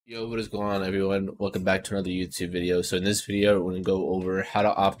Yo, what is going on, everyone? Welcome back to another YouTube video. So in this video, we're going to go over how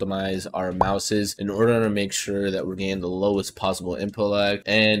to optimize our mouses in order to make sure that we're getting the lowest possible input lag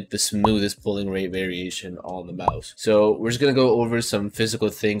and the smoothest polling rate variation on the mouse. So we're just going to go over some physical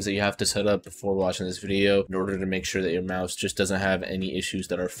things that you have to set up before watching this video in order to make sure that your mouse just doesn't have any issues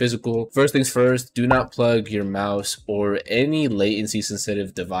that are physical. First things first, do not plug your mouse or any latency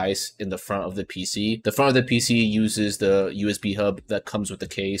sensitive device in the front of the PC. The front of the PC uses the USB hub that comes with the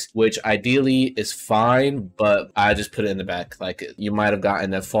case, which ideally is fine, but I just put it in the back. Like, you might have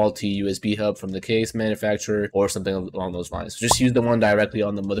gotten a faulty USB hub from the case manufacturer or something along those lines. Just use the one directly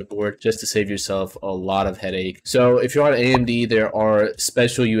on the motherboard just to save yourself a lot of headache. So if you're on AMD, there are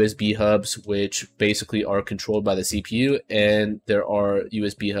special USB hubs which basically are controlled by the CPU, and there are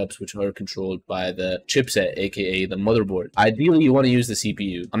USB hubs which are controlled by the chipset, aka the motherboard. Ideally, you want to use the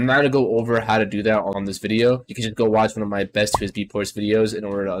CPU. I'm not going to go over how to do that on this video. You can just go watch one of my best USB ports videos in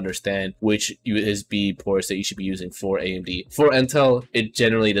order to understand which USB ports that you should be using for AMD. For Intel, it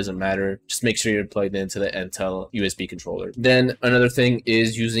generally doesn't matter. Just make sure you're plugged into the Intel USB controller. Then another thing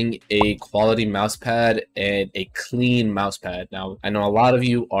is using a quality mouse pad and a clean mouse pad. Now, I know a lot of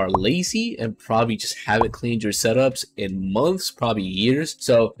you are lazy and probably just haven't cleaned your setups in months, probably years.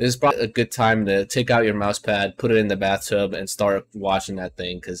 So this is probably a good time to take out your mouse pad, put it in the bathtub, and start washing that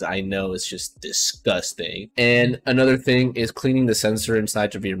thing, because I know it's just disgusting. And another thing is cleaning the sensor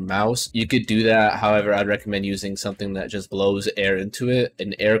inside of your mouse. You could do that, however, I'd recommend using something that just blows air into it.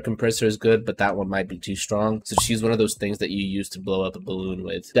 An air compressor is good, but that one might be too strong, so just use one of those things that you use to blow up a balloon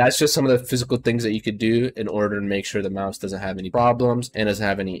with. That's just some of the physical things that you could do in order to make sure the mouse doesn't have any problems and doesn't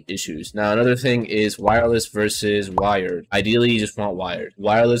have any issues. Now, another thing is wireless versus wired. Ideally, you just want wired.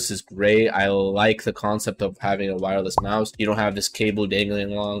 Wireless is great. I like the concept of having a wireless mouse. You don't have this cable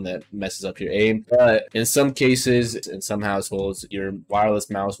dangling along that messes up your aim, but in some cases, in some households, your wireless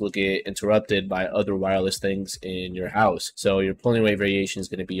mouse will get interrupted by other wireless things in your house. So your polling rate variation is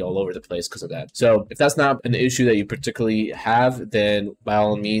going to be all over the place because of that. So if that's not an issue that you particularly have, then by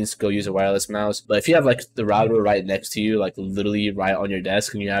all means, go use a wireless mouse. But if you have like the router right next to you, like literally right on your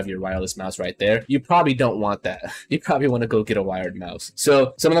desk, and you have your wireless mouse right there, you probably don't want that. You probably want to go get a wired mouse.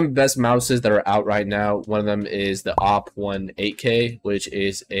 So some of the best mouses that are out right now, one of them is the Op1 8K, which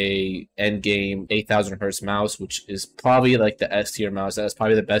is a endgame 8000 hertz mouse, which is probably like the S tier mouse. That's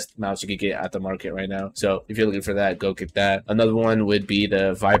probably the best mouse you could get at the market right now. So if you're looking for that, go get that. Another one would be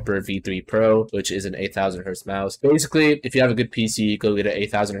the Viper V3 Pro, which is an 8000 hertz mouse. Basically, if you have a good PC, go get an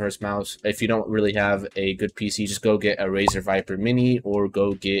 8000 hertz mouse. If you don't really have a good PC, just go get a Razer Viper Mini or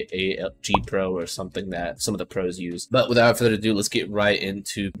go get a G Pro or something that some of the pros use. But without further ado, let's get right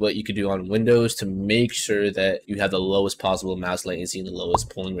into what you can do on Windows to make sure that you have the lowest possible mouse latency and the lowest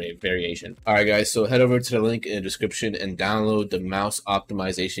polling rate variation. Alright guys, so head over to the link in the description and download the mouse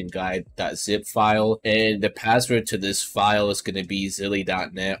optimization guide.zip file, and the password to this file is going to be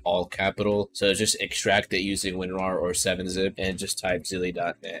zilly.net, all capital. So just extract it using WinRAR or 7-zip and just type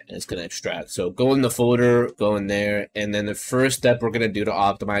zilly.net and it's going to extract. So go in the folder, go in there, and then the first step we're going to do to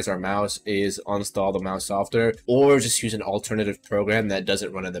optimize our mouse is uninstall the mouse software, or just use an alternative program that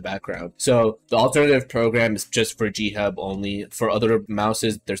doesn't run in the background. So the alternative program is just for G-Hub only. For other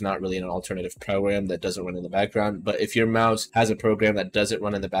mouses, there's not really an alternative program that doesn't run in the background, but if your mouse has a program that doesn't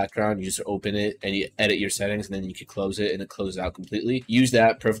run in the background, you just open it and you edit your settings, and then you can close it and it closes out completely. Use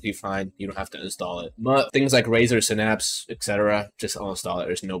that, perfectly fine. You don't have to install it. But things like Razer, Synapse, etc., just uninstall it.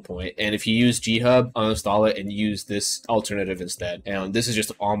 There's no point. And if you use G-Hub, uninstall it and use this alternative instead. And this is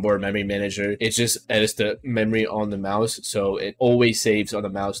just onboard memory manager. It just edits the memory on the mouse, so it always saves on the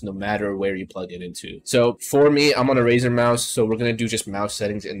mouse no matter where you plug it into. So for me, I'm on a Razer mouse, so we're going to do just mouse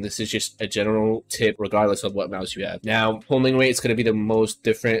settings, and this is just a general tip regardless of what mouse you have. Now, polling rate is going to be the most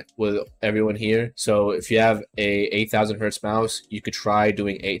different with everyone here. So if you have a 8000 hertz mouse, you could try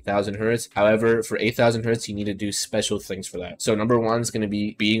doing 8000 hertz. However, for 8000 hertz, you need to do special things for that. So number one is going to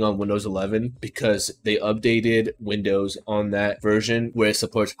be being on Windows 11, because they updated Windows on that version where it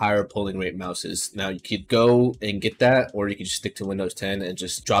supports higher polling rate mouses. Now you could go and get that, or you could just stick to Windows 10 and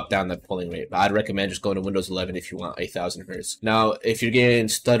just drop down the polling rate. But I'd recommend just going to Windows 11 if you want 8000 hertz. Now, if you're getting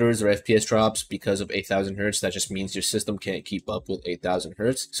stutters or FPS drops because of 8000 hertz, that just means your system can't keep up with 8000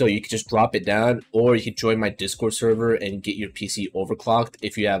 hertz. So you can just drop it down, or you can join my Discord server and get your PC overclocked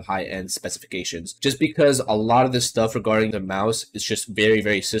if you have high-end specifications. Just because a lot of this stuff regarding the mouse is just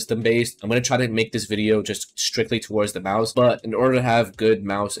very system based, I'm going to try to make this video just strictly towards the mouse, but in order to have good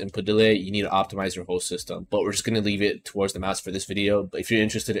mouse input delay, you need to optimize your whole system. But we're just going to leave it towards the mouse for this video. But if you're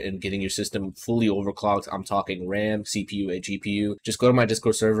interested in getting your system fully overclocked, I'm talking RAM, CPU, and GPU, just go to my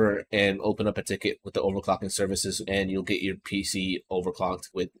Discord server and open up a ticket with the overclocking services, and you'll get your PC get overclocked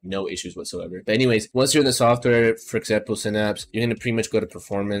with no issues whatsoever. But anyways, once you're in the software, for example, Synapse, you're going to pretty much go to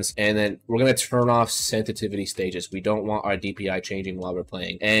performance, and then we're going to turn off sensitivity stages. We don't want our DPI changing while we're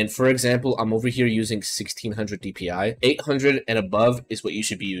playing. And for example, I'm over here using 1600 DPI. 800 and above is what you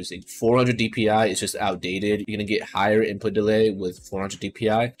should be using. 400 DPI is just outdated. You're going to get higher input delay with 400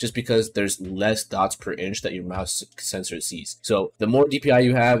 DPI just because there's less dots per inch that your mouse sensor sees. So the more DPI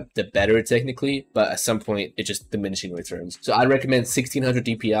you have, the better technically, but at some point it's just diminishing returns. So I'd recommend 1600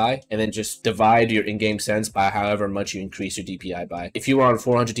 DPI and then just divide your in-game sense by however much you increase your DPI by. If you were on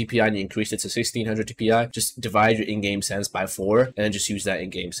 400 DPI and you increased it to 1600 DPI, just divide your in-game sense by 4 and then just use that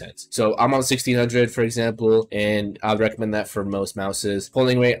in-game sense. So I'm on 1600 for example, and I'd recommend that for most mouses.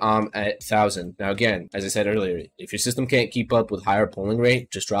 Polling rate, I'm at 1000. Now again, as I said earlier, if your system can't keep up with higher polling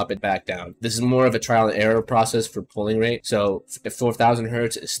rate, just drop it back down. This is more of a trial and error process for polling rate. So if 4000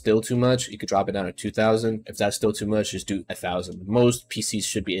 hertz is still too much, you could drop it down to 2000. If that's still too much, just do 1000. Most PCs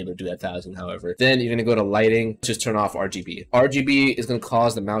should be able to do 1000, however. Then you're going to go to lighting, just turn off RGB. RGB is going to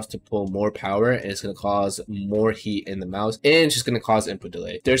cause the mouse to pull more power, and it's going to cause more heat in the mouse, and it's just going to cause input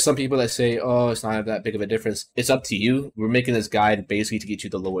delay. There's some people that say, oh, it's not that big of a difference. It's up to you. We're making this guide basically to get you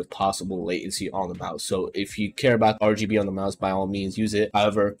the lowest possible latency on the mouse. So if you care about RGB on the mouse, by all means use it.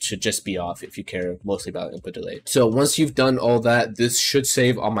 However, it should just be off if you care mostly about input delay. So once you've done all that, this should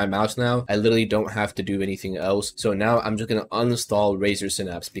save on my mouse now. I literally don't have to do anything else. So now I'm just going to uninstall Razer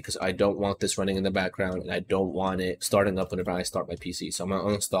Synapse because I don't want this running in the background and I don't want it starting up whenever I start my PC. So I'm going to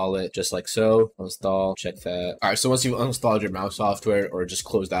uninstall it just like so. Uninstall, check that. All right, so once you've uninstalled your mouse software or just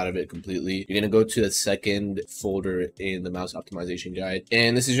closed out of it completely, you're going to go to the second folder in the mouse optimization guide.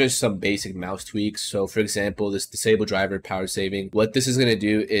 And this is just some basic mouse tweaks. So for example, this disable driver power saving. What this is going to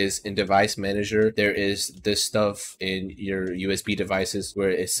do is in device manager, there is this stuff in your USB devices where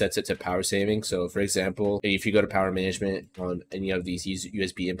it sets it to power saving. So for example, if you go to power management on any of these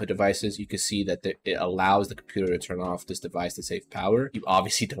USB input devices, you can see that it allows the computer to turn off this device to save power. You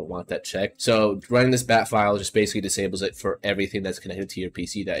obviously don't want that checked. So running this bat file just basically disables it for everything that's connected to your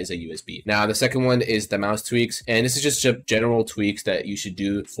PC that is a USB. Now the second one is the mouse tweaks, and this is just general tweaks that you should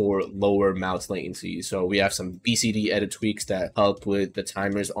do for lower mouse latency. So we have some BCD edit tweaks that help with the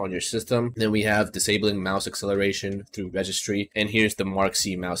timers on your system. Then we have disabling mouse acceleration through registry, and here's the Mark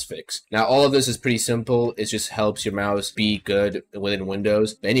C mouse fix. Now all of this is pretty simple. It just helps your mouse be good within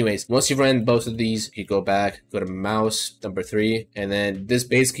Windows. But anyways, once you've run both of these, you go back, go to mouse number 3, and then this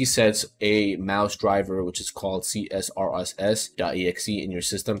basically sets a mouse driver which is called csrss.exe in your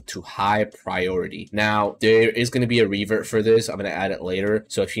system to high priority. Now there is going to be a revert for this. I'm going to add it later,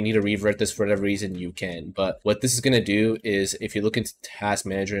 so if you need to revert this for whatever reason, you can. But what this is going to do is if you look into task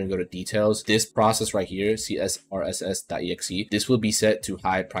manager and go to details, this process right here, csrss.exe, this will be set to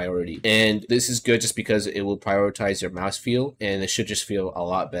high priority. And this is good just because it will prioritize your mouse feel, and it should just feel a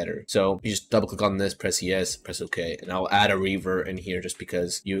lot better. So you just double click on this, press yes, press OK, and I'll add a revert in here just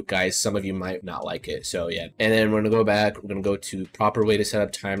because you guys, some of you might not like it. So yeah, and then we're going to go back, we're going to go to proper way to set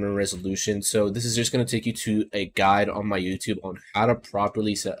up timer resolution. So this is just going to take you to a guide on my YouTube on how to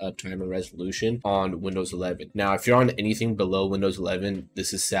properly set up timer resolution on Windows 11. Now if you're on anything below Windows 11,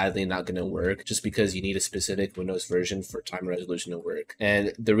 this is sadly not going to work just because you need a specific Windows version for timer resolution to work.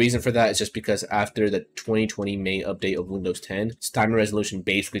 And the reason for that is just because after the 2020 May update of Windows 10, timer resolution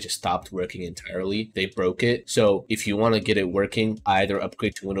basically just stopped working entirely. They broke it. So if you want to get it working, either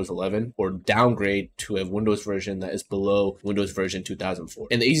upgrade to Windows 11 or downgrade to a Windows version that is below Windows version 2004.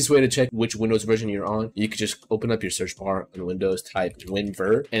 And the easiest way to check which Windows version you're on, you could just open up your search bar on Windows, type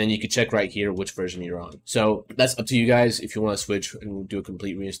WinVer, and then you can check right here which version you're on. So that's up to you guys if you want to switch and do a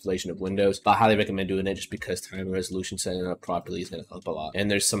complete reinstallation of Windows, but I highly recommend doing it just because timer resolution setting up properly is going to help a lot. And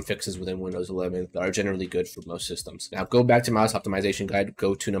there's some fixes within Windows 11 that are generally good for most systems. Now go back to mouse optimization guide,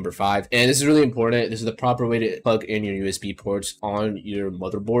 go to number 5, and this is really important. This is the proper way to plug in your USB ports on your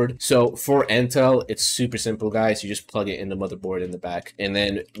motherboard. So for Intel, it's super simple, guys. You just plug it in the motherboard in the back, and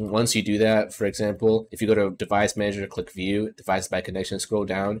then once you do that, for example, if you go to device manager, click view, device by connection, scroll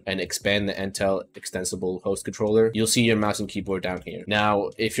down and expand the Intel extensible host controller, you'll see your mouse and keyboard down here. Now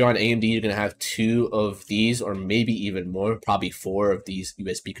if you're on AMD, you're going to have 2 of these, or maybe even more, probably 4 of these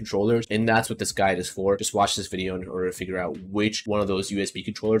USB controllers, and that's what this guide is for. Just watch this video in order to figure out which one of those USB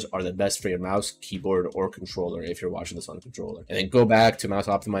controllers are the best for your mouse, keyboard, or controller if you're watching this on a controller. And then go back to mouse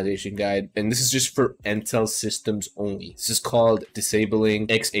optimization guide, and this is just for Intel systems only. This is called disabling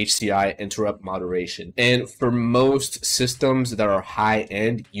XHCI interrupt moderation, and for most systems that are high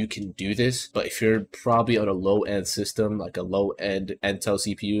end, you can do this. But if you're probably on a low end system, like a low end Intel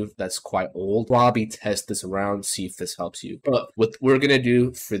CPU that's quite old, probably test this around, see if this helps you. But what we're gonna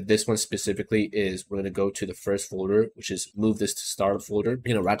do for this one specifically is we're gonna go to the first folder folder, which is move this to startup folder.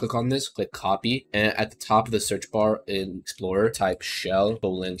 You're gonna right click on this, click copy, and at the top of the search bar in Explorer, type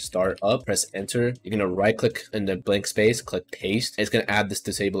shell:startup, press enter. You're gonna right click in the blank space, click paste, and it's gonna add this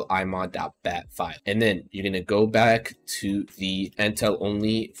disable imod.bat file. And then you're gonna go back to the Intel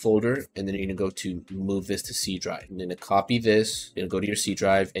only folder, and then you're gonna go to move this to C drive. You're gonna copy this, you're gonna go to your C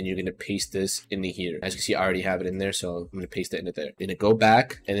drive, and you're gonna paste this into here. As you can see, I already have it in there, so I'm gonna paste it into there. You're gonna go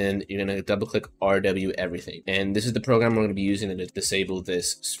back, and then you're gonna double click RW everything. And this is the program we're gonna be using to disable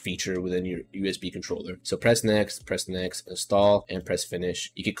this feature within your USB controller. So press next, install, and press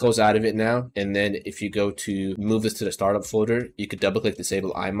finish. You can close out of it now, and then if you go to move this to the startup folder, you could double click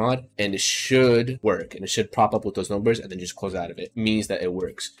disable imod, and it should work, and it should pop up with those numbers, and then just close out of it. It means that it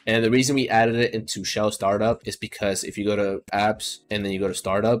works. And the reason we added it into shell startup is because if you go to apps and then you go to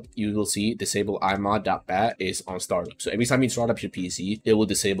startup, you will see disable imod.bat is on startup. So every time you start up your PC, it will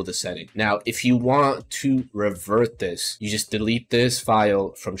disable the setting. Now, if you want to revert this, you just delete this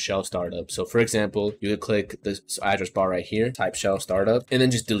file from shell startup. So for example, you could click this address bar right here, type shell startup, and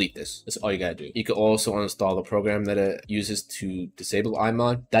then just delete this. That's all you gotta do. You could also uninstall the program that it uses to disable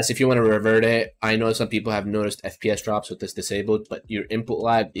imod. That's if you want to revert it. I know some people have noticed FPS drops with this disabled, but your input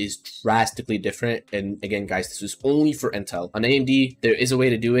lag is drastically different. And again, guys, this is only for Intel. On AMD, there is a way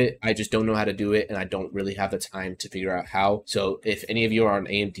to do it. I just don't know how to do it, and I don't really have the time to figure out how. So if any of you are on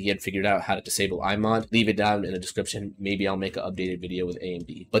AMD and figured out how to disable imod, leave it down in the description. Maybe I'll make an updated video with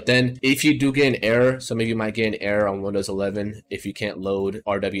AMD. But then if you do get an error, some of you might get an error on Windows 11 if you can't load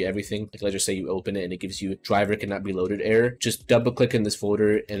RW everything. Like let's just say you open it and it gives you driver cannot be loaded error. Just double click in this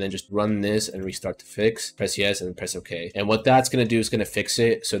folder and then just run this and restart the fix. Press yes and press OK. And what that's going to do is going to fix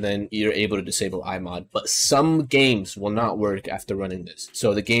it, so then you're able to disable imod. But some games will not work after running this.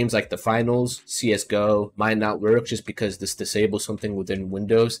 So the games like the finals, CSGO might not work just because this disables something within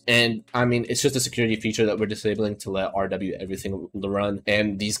Windows. And I mean, it's just a security feature that we're disabling to let RW everything run.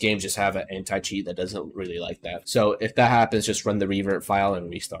 And these games just have an anti-cheat that doesn't really like that. So if that happens, just run the revert file and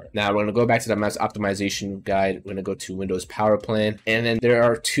restart. Now we're going to go back to the mouse optimization guide. We're going to go to Windows power plan. And then there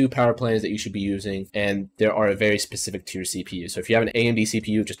are two power plans that you should be using. And there are very specific to your CPU. So if you have an AMD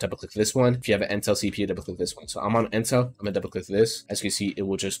CPU, just double click this one. If you have an Intel CPU, double click this one. So I'm on Intel. I'm going to double click this. As you can see, it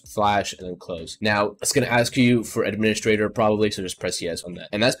will just flash and then close. Now it's going to ask you for administrator probably. So just press yes on that.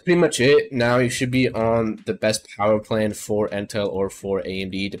 And that's pretty much it. Now you should be on the best power plan for Intel or for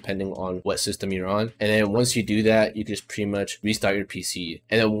AMD, depending on what system you're on. And then once you do that, you can just pretty much restart your PC.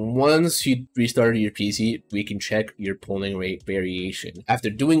 And then once you restarted your PC, we can check your polling rate variation. After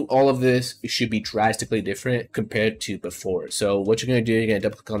doing all of this, it should be drastically different compared to before. So what you're going to do, you're going to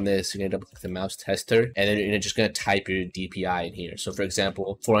double click on this, you're going to double click the mouse tester, and then you're just going to type your DPI in here. So for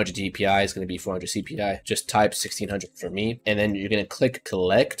example, 400 DPI is going to be 400 CPI. Just type 1600 for me. And then you're going to click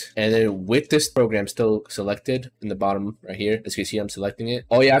collect. And then with this program still selected in the bottom right here, as you can see, I'm selecting it.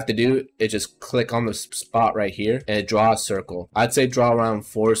 All you have to do is just click on the spot right here and draw a circle. I'd say draw around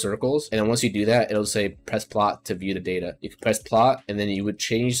 4 circles. And then once you do that, it'll say press plot to view the data. You can press plot, and then you would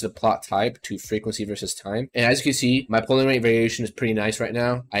change the plot type to frequency versus time. And as you can see, my polling rate variation is pretty nice right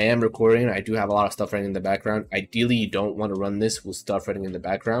now. I am recording. I do have a lot of stuff running in the background. Ideally, you don't want to run this with stuff running in the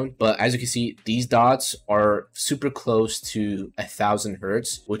background. But as you can see, these dots are super close to 1000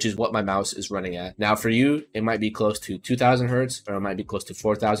 hertz, which is what my mouse is running at. Now for you, it might be close to 2000 hertz, or it might be close to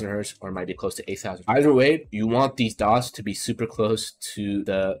 4000 hertz, or it might be close to 8000. Either way, you want these dots to be super close to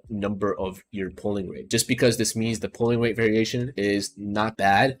the number of your polling rate, just because this means the polling rate variation is not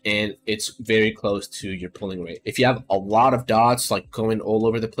bad and it's very close to your polling rate. If you have a lot of dots like going all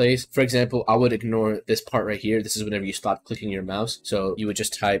over the place, for example, I would ignore this part right here. This is whenever you stop clicking your mouse. So you would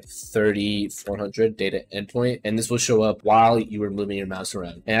just type 3400 data endpoint, and this will show up while you were moving your mouse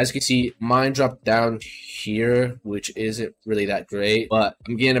around. And as you can see, mine dropped down here, which isn't really that great, but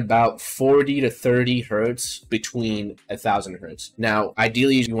I'm getting about 40 to 30 hertz between 1000 hertz. Now,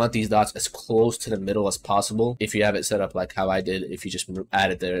 ideally, you want these dots as close to the middle as possible if you have it set up like how I did, if you just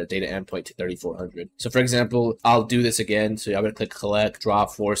added the data endpoint to 3400. So for example, I'll do this again. So I'm going to click collect, draw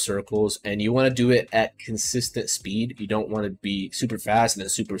 4 circles, and you want to do it at consistent speed. You don't want to be super fast and then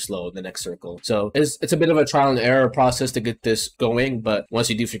super slow in the next circle. So it's a bit of a trial and error process to get this going, but once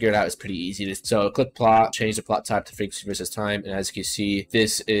you do figure it out, it's pretty easy. So click plot, change the plot type to frequency versus time, and as you can see,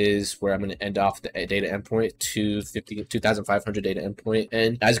 this is where I'm going to end off the data endpoint to 2500 data endpoint.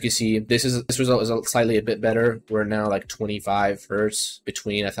 And as you can see, this result is slightly a bit better. We're now like 25 hertz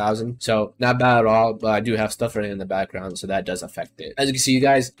between 1000. So not bad at all, but I do have stuff running in the background, so that does affect it. As you can see, you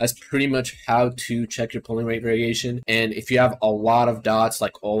guys, that's pretty much how to check your polling rate variation. And if you have a lot of dots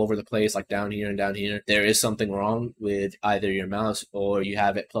like all over the place, like down here and down here, there is something wrong with either your mouse or you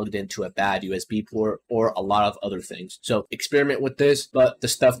have it plugged into a bad USB port or a lot of other things. So experiment with this, but the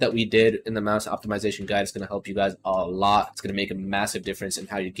stuff that we did in the mouse optimization guide is going to help you guys a lot. It's going to make a massive difference in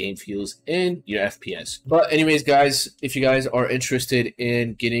how your game feels in your FPS. But anyways, guys, if you guys are interested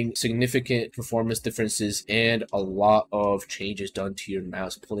in getting significant performance differences and a lot of changes done to your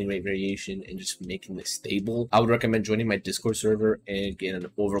mouse pulling rate variation and just making this stable, I would recommend joining my Discord server and getting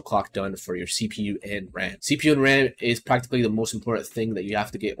an overclock done for your CPU and RAM. CPU and RAM is practically the most important thing that you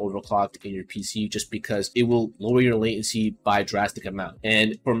have to get overclocked in your PC, just because it will lower your latency by a drastic amount.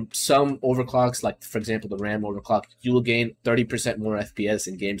 And from some overclocks, like for example the RAM overclock, you will gain 30% more FPS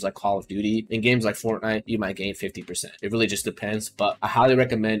in games like Call of Duty. In games like Fortnite, you might gain 50%. It really just depends, but I highly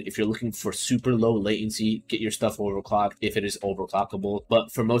recommend, if you're looking for super low latency, get your stuff overclocked if it is overclockable.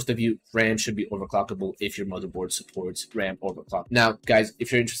 But for most of you, RAM should be overclockable if your motherboard supports RAM overclock. Now guys,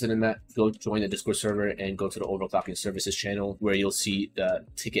 if you're interested in that, go join the Discord server and go to the overclocking services channel, where you'll see the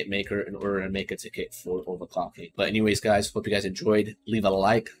ticket maker in order to make a ticket for overclocking. But anyways guys, hope you guys enjoyed. Leave a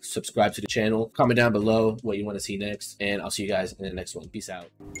like, subscribe to the channel, comment down below what you want to see next, and I'll see you guys in the next one. Peace out.